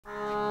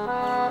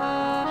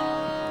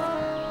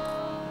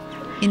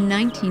In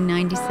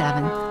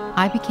 1997,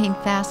 I became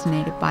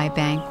fascinated by a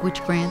bank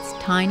which grants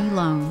tiny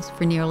loans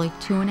for nearly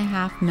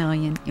 2.5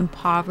 million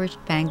impoverished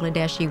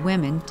Bangladeshi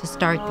women to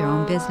start their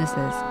own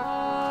businesses.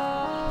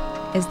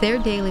 As their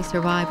daily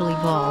survival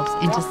evolves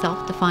into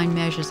self-defined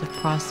measures of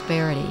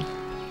prosperity,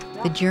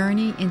 the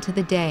journey into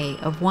the day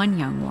of one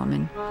young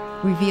woman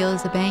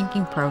reveals a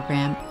banking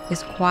program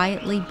is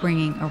quietly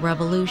bringing a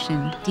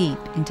revolution deep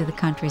into the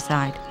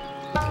countryside.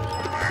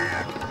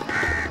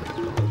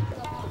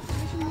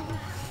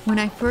 When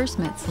I first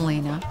met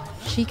Selena,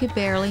 she could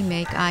barely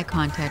make eye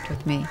contact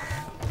with me.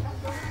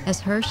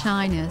 As her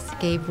shyness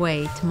gave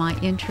way to my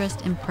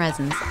interest and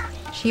presence,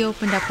 she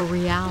opened up a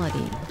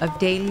reality of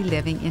daily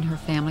living in her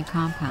family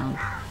compound.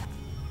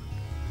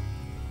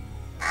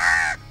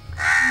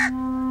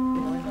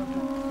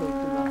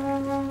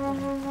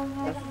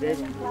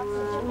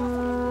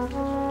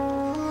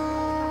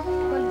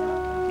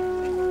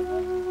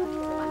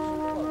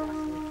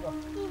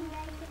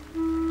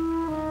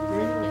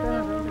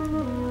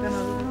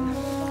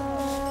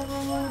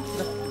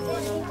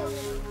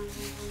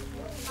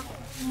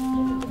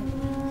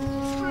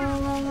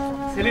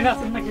 Selena,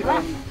 Selena, kira?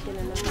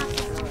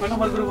 Kau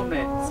nomor guru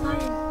kumne?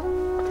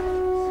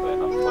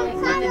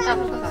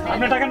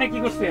 Amne taka ne ki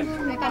korchen?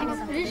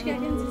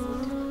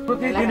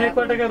 Proti dine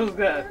koi taka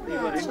rozgar?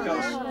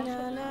 Income?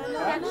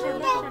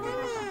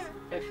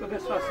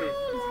 100 আছে।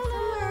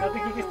 তাতে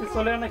কি কিস্তি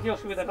চলে না কি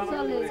অসুবিধা কাজ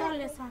করে?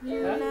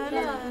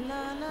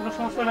 কোনো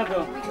সমস্যা না তো?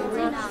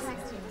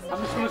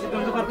 আপনি শুনে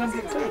সিদ্ধান্ত করবেন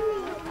দিচ্ছেন?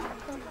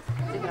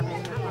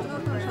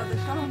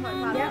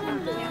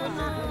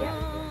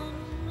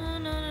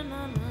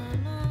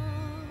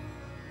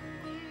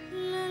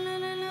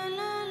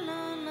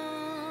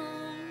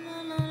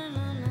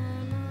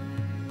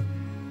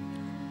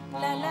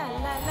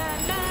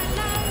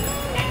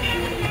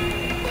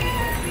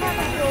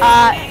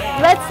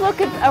 Let's look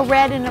at a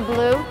red and a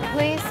blue,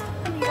 please.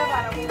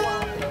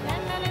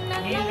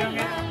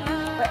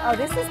 Oh,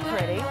 this is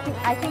pretty.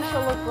 I think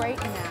she'll look great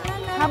in that.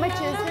 How much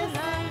is this?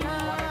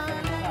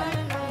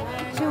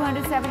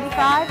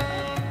 275.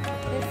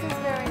 This is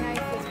very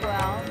nice as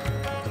well.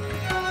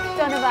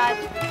 Dhanyavad.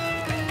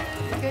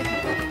 Good.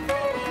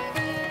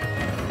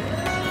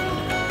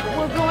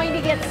 We're going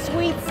to get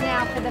sweets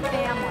now for the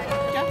family.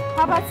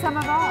 How about some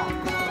of all?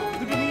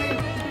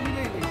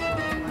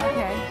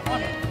 Okay.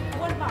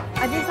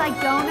 Are these like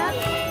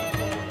donuts?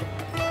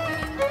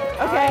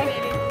 Okay,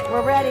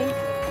 we're ready.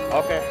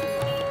 Okay.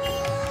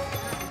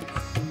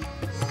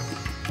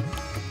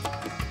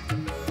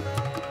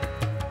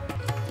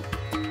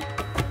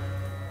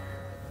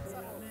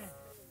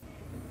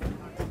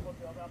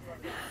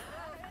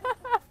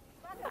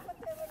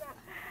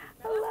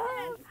 Hello.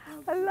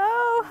 Hello,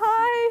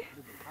 hi.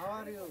 How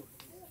are you?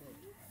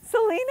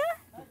 Selena?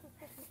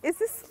 Is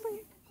this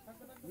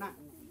Selena?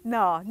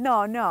 No.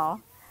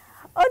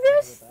 Oh,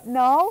 there's,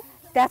 no,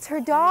 that's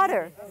her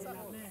daughter.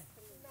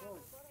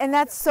 And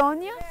that's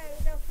Sonia?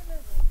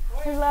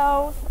 Hello.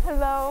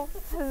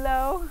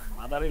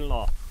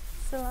 Mother-in-law.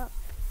 So,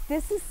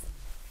 this is,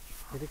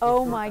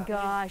 oh my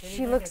gosh,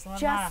 she looks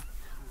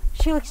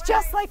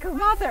just like her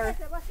mother.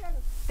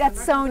 That's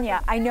Sonia,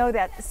 I know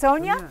that.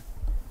 Sonia?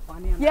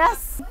 Yes,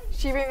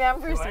 she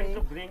remembers Trying me.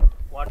 to bring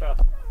water.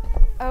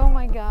 Oh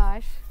my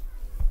gosh.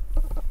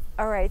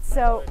 All right,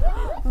 so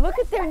look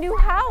at their new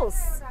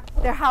house.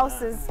 Their house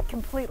is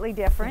completely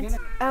different.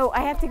 Oh,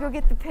 I have to go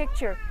get the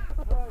picture.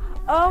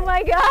 Oh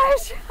my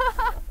gosh.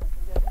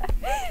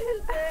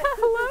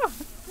 Hello.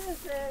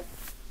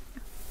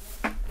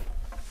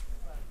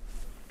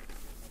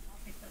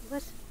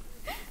 What?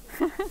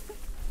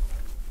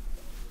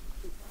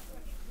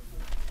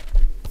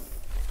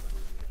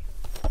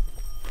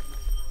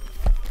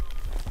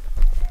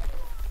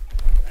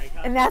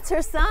 And that's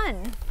her son.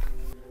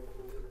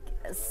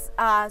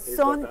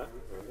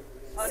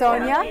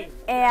 Sonia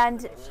and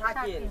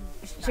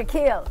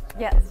Shakil.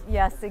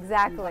 Yes,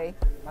 exactly.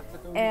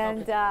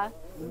 And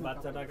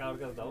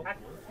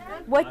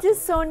what does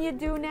Sonia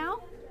do now?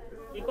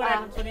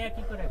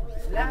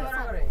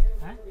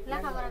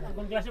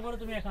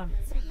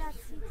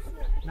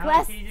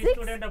 Class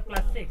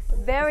 6?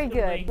 Very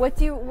good.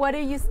 What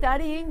are you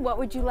studying? What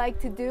would you like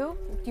to do?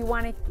 Do you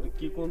want to?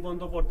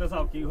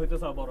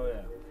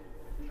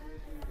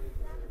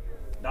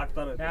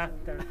 Doctor.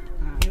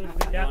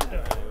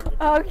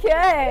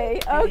 Okay.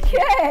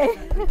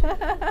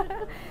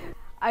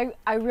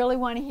 I really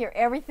want to hear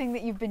everything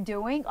that you've been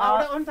doing.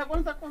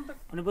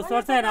 বুঝতে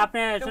পারছেন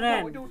আপনি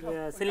শুনেন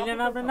সেলিনা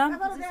না আপনার নাম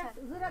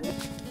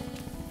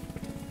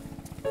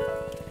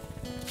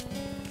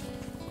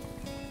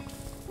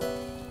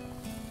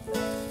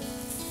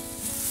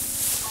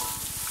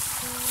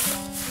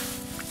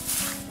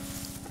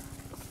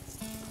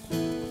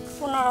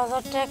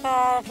টাকা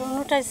loan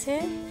উঠাইছে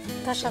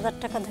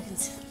 10,000 টাকা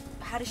দেখেছি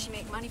How does she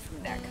make money from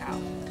that cow?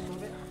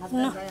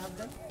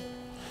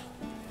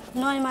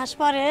 9 মাস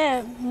পরে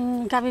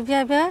গাবি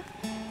বিয়াবে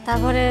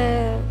তারপরে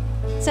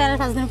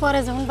 4-5 দিন পরে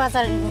যখন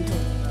বাজারে নিব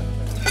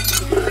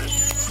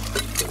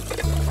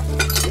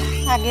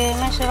আগে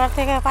মাসের বার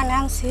থেকে পানি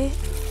আনছি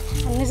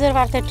নিজের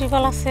বাড়িতে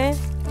টিউবওয়েল আছে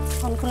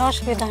কোনো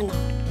অসুবিধা হয় না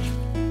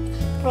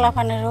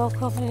পোলাপানেরও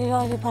খুব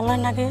ভালো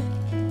লাগে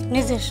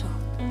নিজস্ব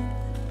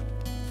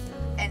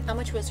And how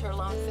much was her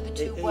loan for the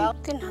two wells?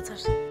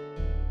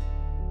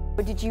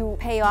 3,000 Did you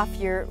pay off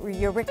your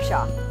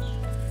rickshaw?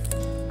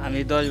 আমি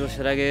 10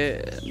 বছর আগে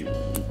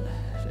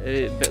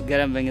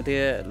গ্রাম ব্যাংক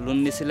থেকে লোন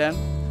নিয়েছিলাম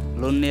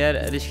লোন নিয়ে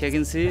রিক্সা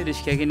কিনছি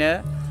রিক্সা কিনে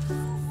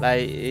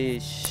প্রায় এই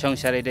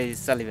সংসার এটাই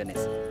চালিয়ে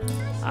নিয়েছি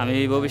আমি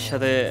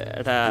ভবিষ্যতে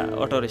একটা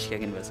অটো রিক্সা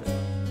কিনবো স্যার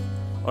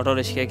অটো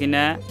রিক্সা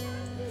কিনে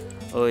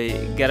ওই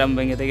গ্রাম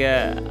ব্যাংক থেকে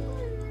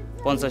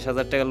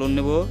 50,000 টাকা লোন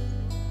নেব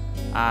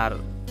আর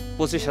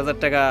 25,000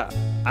 টাকা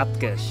আট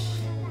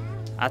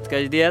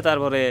ক্যাশ দিয়ে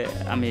তারপরে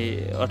আমি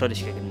অটো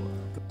রিক্সা কিনবো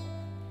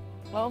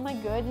Oh my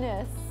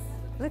goodness.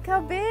 Look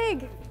how big.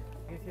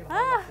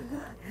 Ah.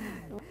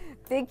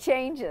 Big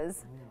changes.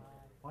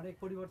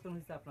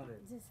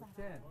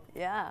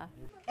 Yeah.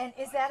 And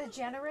is that a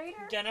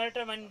generator?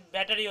 Generator mean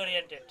battery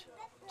oriented.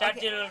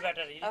 Chargeable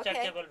battery,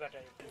 rechargeable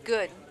battery.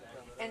 Good.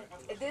 And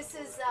this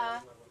is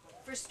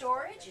for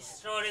storage?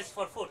 Storage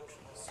for food.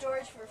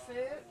 Storage for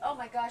food? Oh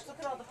my gosh, look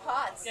at all the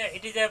pots. Yeah,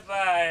 it is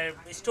a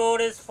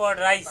storage for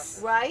rice.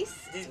 Rice?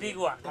 This big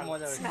one.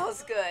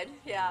 Smells good,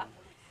 yeah.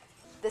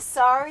 The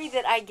sari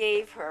that I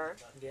gave her,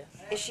 Yeah.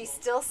 is she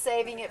still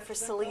saving it for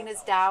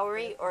Selena's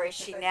dowry, or is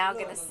she now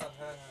going to,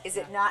 is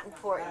it not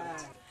important?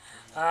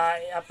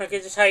 আপনাকে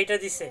যে শাড়িটা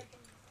দিছে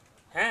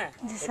হ্যাঁ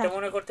এটা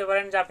মনে করতে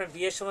পারেন যে আপনি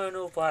বিয়ের সময় উনি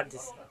উপহার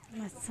দিছে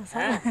আচ্ছা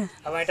হ্যাঁ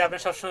আবার এটা আপনি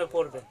সব সময়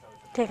পরবেন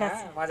ঠিক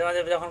আছে মাঝে মাঝে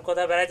যখন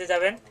কোথাও বেড়াতে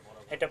যাবেন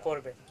এটা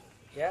পরবেন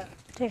yeah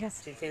ঠিক আছে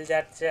she feels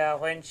that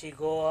when she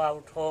go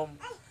out home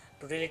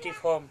to relative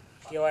home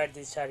she wear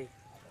this sari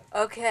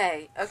Okay,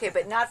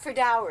 but not for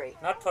dowry.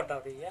 not for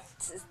dowry yeah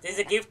this is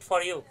a gift for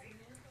you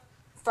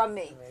From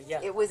me.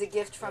 Yeah. It was a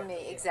gift from me,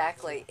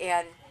 exactly.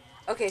 And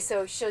okay, so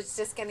she's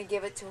just going to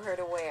give it to her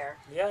to wear.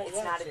 Yeah, It's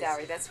yeah, not a she's-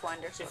 dowry. That's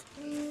wonderful.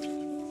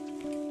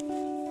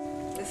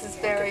 This is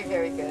very,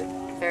 very good.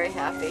 Very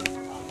happy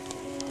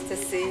to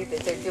see that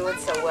they're doing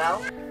so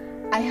well.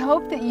 I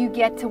hope that you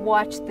get to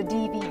watch the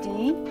DVD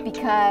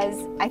because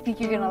I think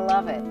you're going to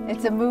love it.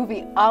 It's a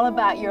movie all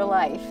about your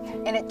life,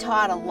 and it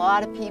taught a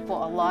lot of people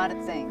a lot of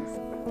things.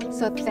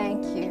 So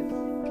thank you.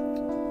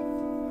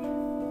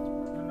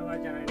 ধন্যবাদ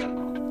জানাই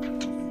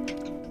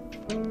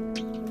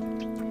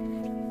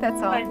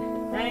That's all.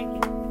 Thank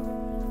you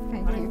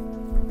Thank you.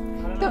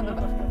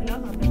 ধন্যবাদ।